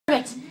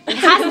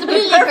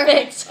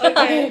Perfect.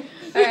 Okay.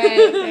 All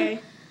right.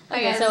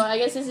 Okay, so I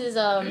guess this is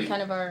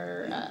kind of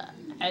our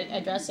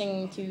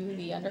addressing to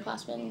the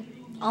underclassmen.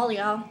 All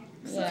y'all.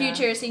 Yeah.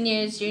 Future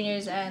seniors,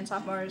 juniors, and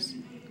sophomores.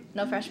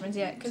 No freshmen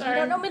yet, because we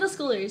don't know middle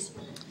schoolers.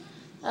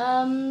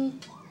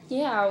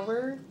 Yeah,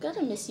 we're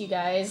gonna miss you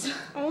guys.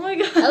 Oh my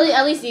god.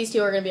 At least these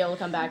two are gonna be able to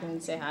come back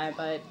and say hi,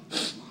 but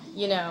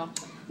you know.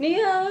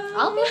 Nia.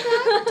 I'll be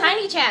back.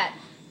 Tiny chat.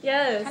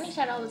 Yes. Tiny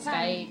chat all the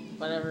time. Skype,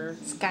 whatever.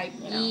 Skype.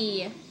 You know.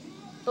 Yeah.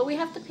 But we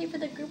have to pay for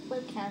the group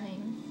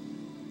webcamming.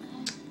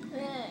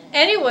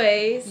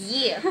 Anyways.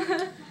 Yeah.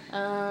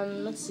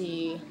 Let's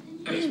see.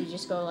 Should we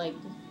just go like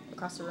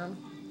across the room?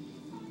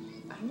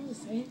 I don't know what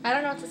to say. I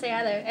don't know what to say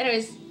either.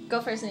 Anyways, go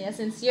first, Nia,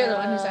 since you're the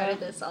one who started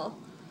this all.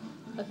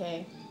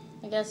 Okay.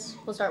 I guess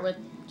we'll start with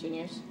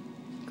juniors.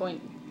 Going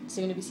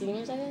soon to be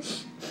seniors, I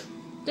guess.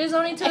 There's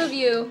only 2 of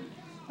you.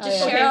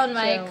 Just Oh, yeah. Cheryl and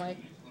Cheryl Mike.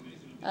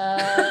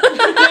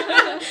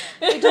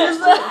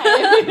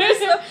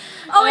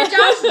 Oh, and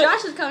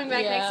Josh is coming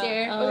back next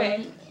year.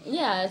 Okay.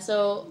 Yeah,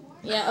 so,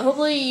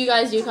 hopefully you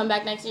guys do come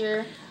back next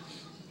year.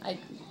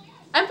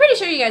 I'm pretty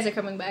sure you guys are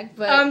coming back,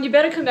 but You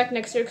better come back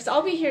next year, because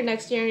I'll be here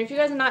next year, and if you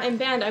guys are not in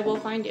band, I will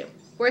find you.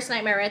 worst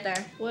nightmare right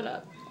there. What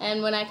up?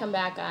 And when I come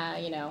back,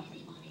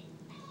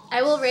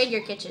 I will raid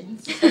your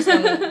kitchens.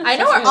 I I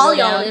know where all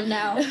y'all live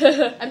now.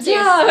 I'm serious.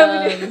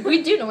 Yeah.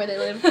 We do know where they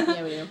live.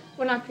 Yeah, we do.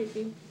 We're not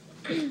creepy.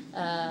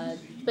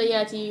 But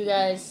yeah, to you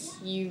guys,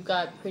 you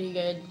got pretty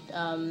good,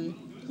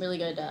 really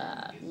good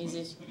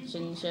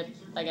musicianship,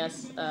 I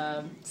guess.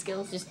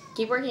 Skills. Just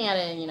keep working at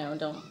it, and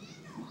don't.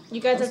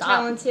 You guys Don't are stop.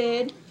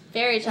 talented.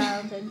 Very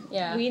talented.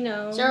 Yeah. We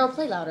know. Cheryl,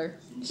 play louder.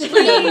 We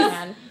know you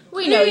can.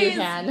 We know you Please.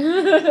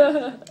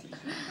 can.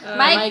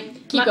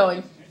 Mike, keep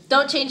going.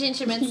 Don't change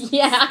instruments.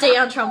 Yeah. Stay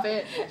on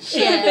trumpet.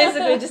 Shit.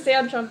 Basically, just stay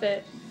on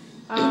trumpet.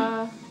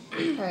 All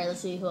right, let's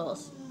see who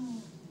else.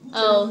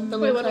 Oh, the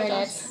Wait, little what are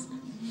clarinets.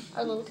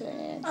 Our little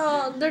clarinets.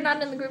 Oh, they're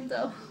not in the group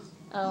though.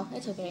 Oh,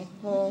 it's okay.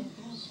 We'll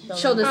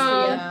Show this them.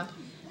 video. Yeah.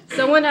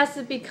 Someone has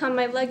to become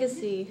my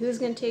legacy. Who's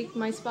gonna take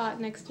my spot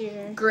next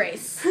year?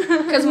 Grace.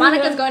 Because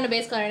Monica's going to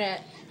bass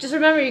clarinet. Just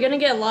remember, you're gonna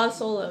get a lot of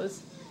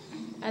solos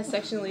as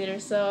section leader.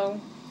 So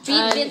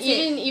Beat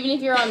Vincent. Even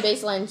if you're on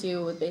bass line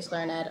too with bass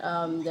clarinet,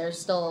 there's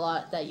still a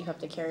lot that you have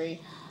to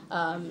carry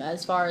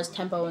as far as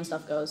tempo and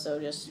stuff goes. So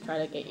just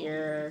try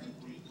to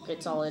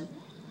get solid.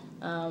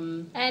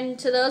 And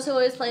to those who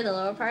always play the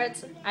lower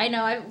parts, I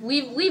know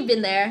we've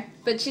been there,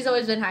 but she's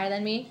always been higher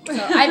than me, so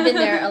I've been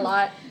there a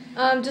lot.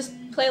 just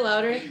play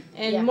louder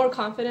and more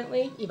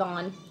confidently.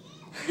 Yvonne,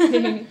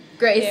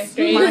 Grace,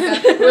 Yeah,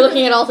 Monica. we're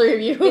looking at all 3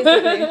 of you.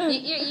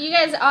 You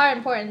guys are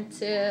important to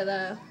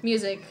the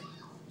music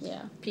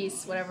Yeah.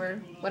 piece,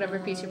 whatever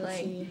piece you're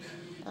Let's playing.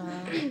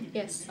 see.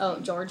 Yes. Oh,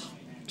 George.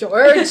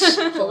 George.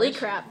 Holy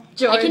crap.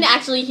 George. I can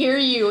actually hear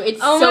you. It's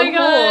Oh so my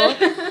God.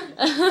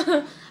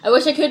 cool. I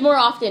wish I could more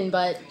often,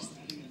 but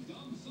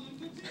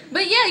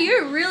But yeah,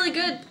 you're really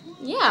good,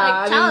 yeah,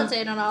 like,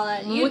 talented and all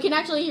that. we can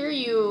actually hear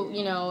you.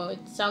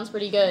 It sounds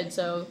pretty good.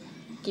 So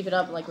keep it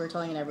up, like we're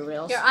telling everybody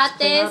else. Your Just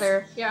play ates,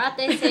 louder.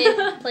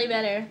 say play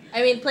better.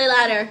 I mean, play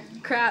louder.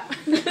 Crap.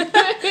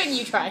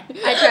 You try.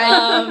 I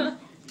tried.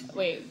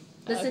 Wait.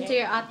 Listen to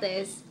your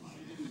ates.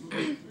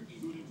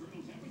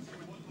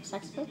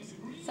 Saxophones.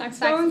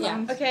 Saxophones?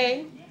 Yeah.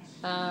 Okay.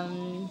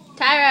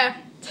 Tyra,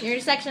 you're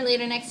section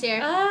leader next year.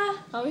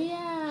 Oh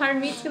yeah.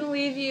 Harmeet's gonna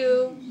leave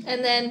you.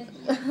 And then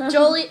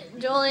Jolie,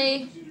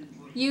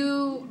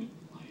 you...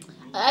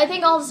 I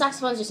think all the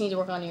saxophones just need to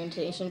work on your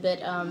intonation a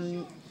bit.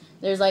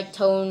 There's like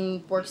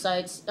tone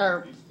websites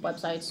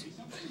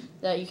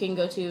that you can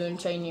go to and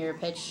train your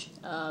pitch,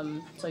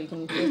 so you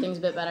can hear things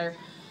a bit better.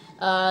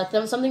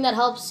 Something that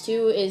helps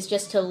too is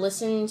just to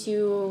listen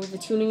to the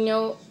tuning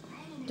note.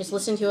 Just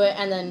listen to it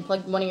and then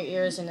plug one of your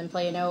ears and then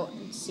play a note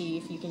and see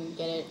if you can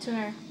get it.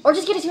 Tuner. Or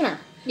just get a tuner.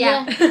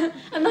 Yeah.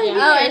 I'm not Yeah.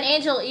 even Oh, here. and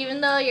Angel,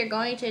 even though you're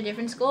going to a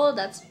different school,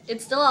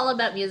 it's still all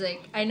about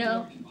music. I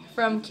know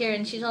from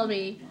Kieran, she told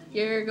me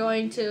you're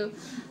going to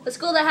a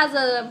school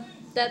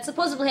that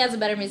supposedly has a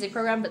better music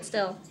program, but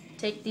still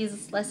take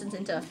these lessons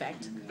into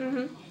effect.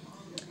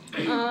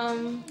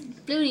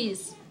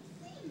 Bluties.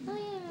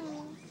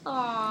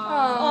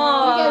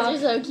 Aww. You guys are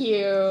so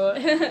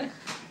cute.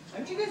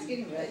 Aren't you guys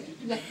getting ready?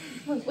 Yeah.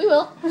 We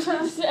will.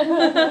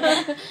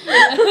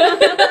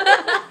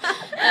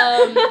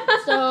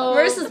 So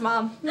Versus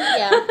mom.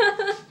 Yeah.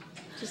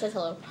 She says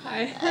hello.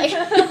 Hi.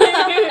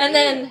 And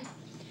then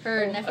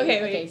her nephew. Okay,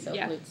 Okay, wait. so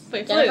Yeah. flutes.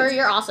 Wait, Jennifer, flutes.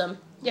 you're awesome.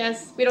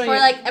 Yes, we don't For need,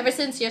 like ever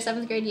since your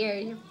 7th grade year,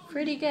 you're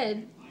pretty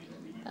good.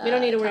 we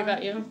don't need to worry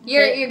about you.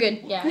 You're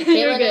good. Yeah, You're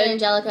Caitlin good. and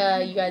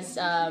Angelica, you guys,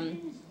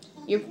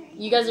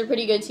 you guys are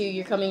pretty good too.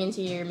 You're coming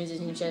into your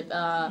musicianship,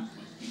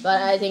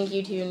 but I think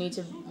you two need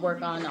to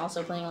work on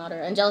also playing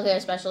louder. Angelica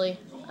especially.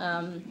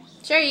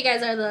 Sure, you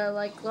guys are the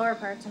like lower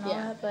parts and all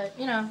Yeah. that, but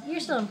you're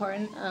still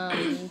important.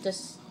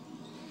 Just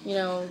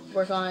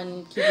work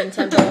on keeping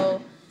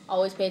tempo.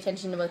 Always pay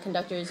attention to what the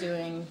conductor is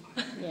doing.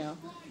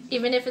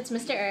 Even if it's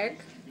Mr. Eric,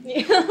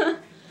 Yeah.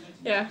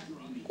 Yeah,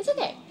 It's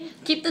okay.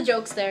 keep the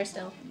jokes there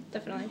still.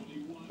 definitely.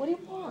 What do you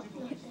want?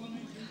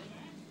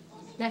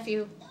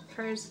 nephew,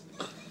 hers.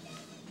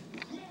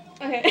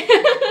 Okay.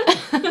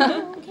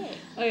 Okay.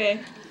 Okay.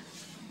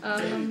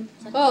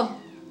 Oh,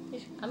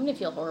 I'm gonna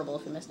feel horrible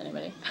if we missed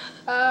anybody.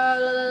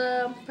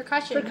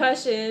 percussion.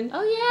 Percussion.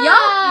 Oh yeah.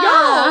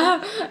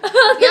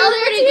 Y'all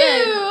did pretty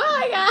good.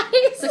 Hi guys.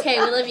 It's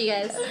okay. We love you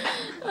guys.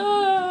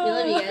 Oh. We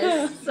love you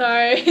guys.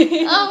 Sorry.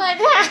 Oh my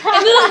god.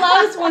 And then the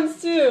loudest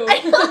ones too.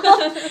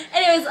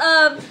 Anyways,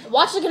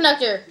 Watch the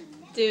conductor.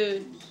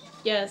 Dude.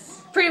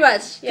 Yes. pretty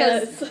much.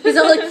 Yes. He's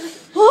all like,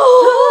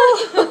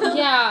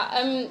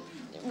 Yeah.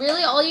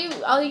 Really, all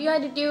you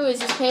had to do is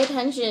just pay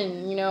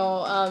attention. You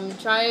know,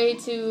 try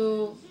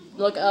to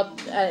look up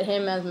at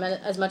him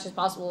as much as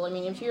possible. I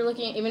mean, even if you're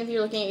looking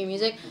at your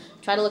music,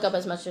 try to look up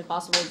as much as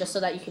possible, just so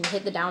that you can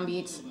hit the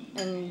downbeats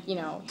and you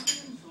know.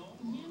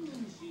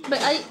 But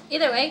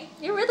either way,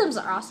 your rhythms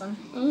are awesome.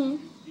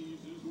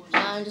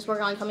 And just work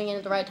on coming in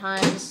at the right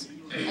times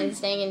and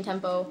staying in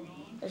tempo,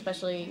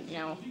 especially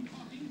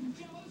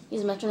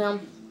use a metronome.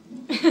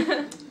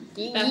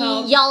 That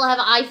helps. Y'all have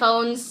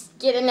iPhones.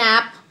 Get a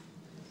nap.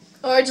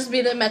 Or just be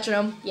the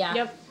metronome, Yeah.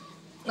 Yep.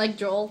 like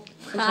Joel.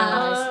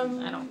 I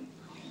don't.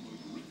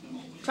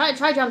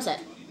 Try drum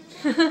set.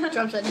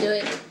 Drum set, do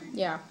it.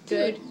 Yeah. Do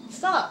it.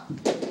 Stop.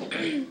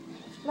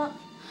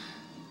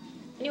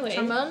 Anyway.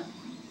 Trombone?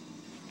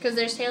 Because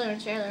there's Taylor and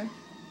Taylor.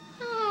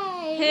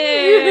 Hi.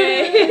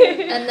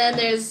 Hey. And then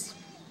there's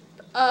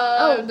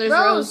Rose.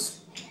 Rose.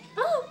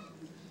 Oh.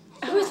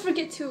 I always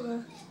forget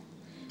to.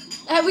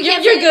 We You're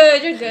can't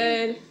good. say- You're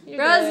good. You're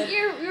Rose, good.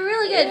 you're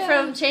really good Yeah.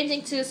 from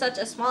changing to such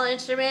a small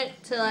instrument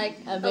to like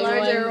a big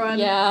larger one.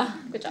 Yeah.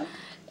 Good job.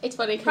 It's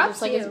funny because Props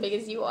it's like to as you. big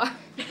as you are.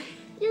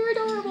 You're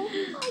adorable.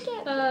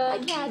 I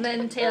can't. And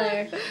then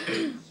Taylor.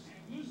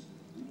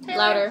 Taylor.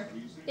 Louder.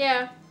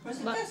 Yeah. Let's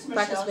text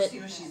Practice Michelle, bit. see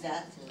where she's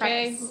at.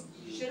 Okay.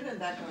 She should have been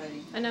back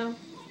already. I know.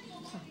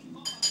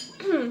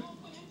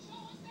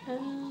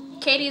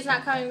 Katie's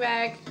not coming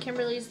back.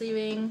 Kimberly's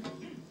leaving.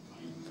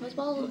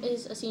 Fuzzball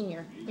is a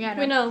senior. Yeah,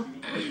 We know.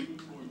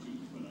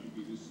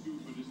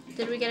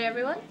 Did we get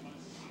everyone?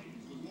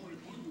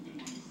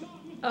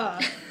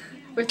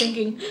 We're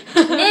thinking.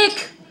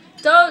 Nick,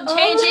 don't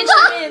change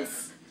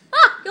instruments.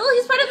 Oh,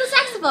 he's part of the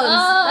saxophones.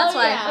 That's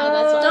why. Yeah,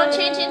 that's why. Don't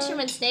change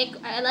instruments, Nick.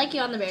 I like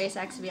you on the bari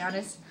sax, to be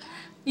honest.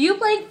 You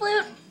playing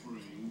flute?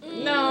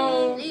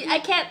 No. I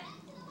can't.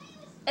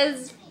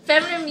 As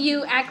feminine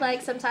you act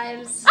like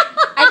sometimes.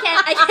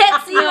 I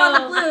can't see you on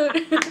the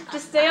flute.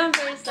 Just stay on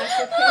very sex,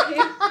 okay?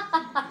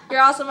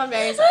 You're awesome on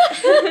bari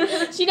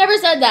sax. She never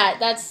said that.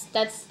 That's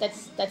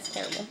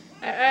terrible.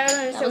 I don't That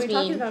understand was what you're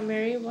talking mean. about,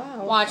 Mary.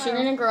 Wow. Watch, you're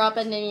gonna grow up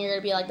and then you're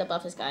gonna be like the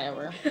buffest guy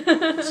ever.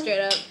 Straight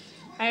up.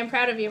 I am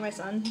proud of you, my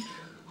son.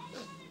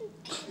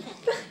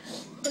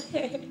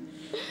 Okay.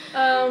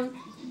 I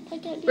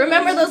can't do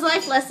Remember this. those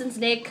life lessons,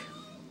 Nick.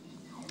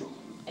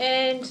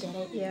 And Get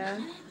it? yeah.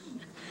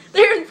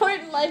 They're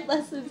important life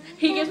lessons.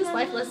 He gives us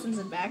life lessons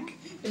back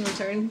in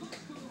return.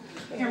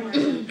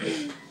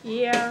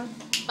 Yeah.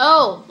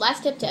 Oh,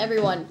 last tip to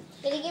everyone.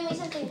 Did he give me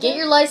something? Get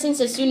your license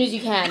as soon as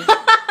you can.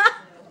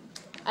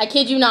 I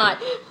kid you not.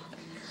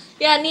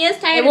 Yeah, Nia's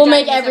tired. It of will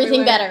make driving us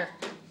everything everywhere.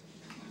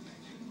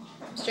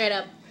 better. Straight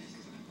up.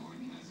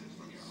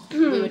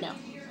 We would know.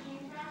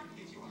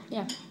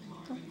 Yeah.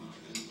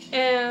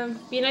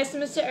 Be nice to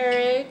Mr.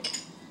 Eric.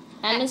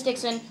 And Miss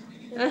Dixon.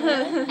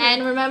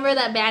 And remember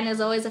that band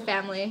is always a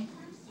family.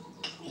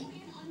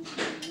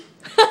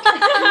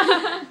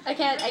 I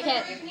can't.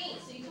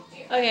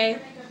 Okay.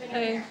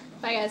 Okay.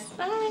 Bye, guys.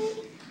 Bye.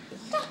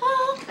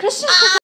 Christian.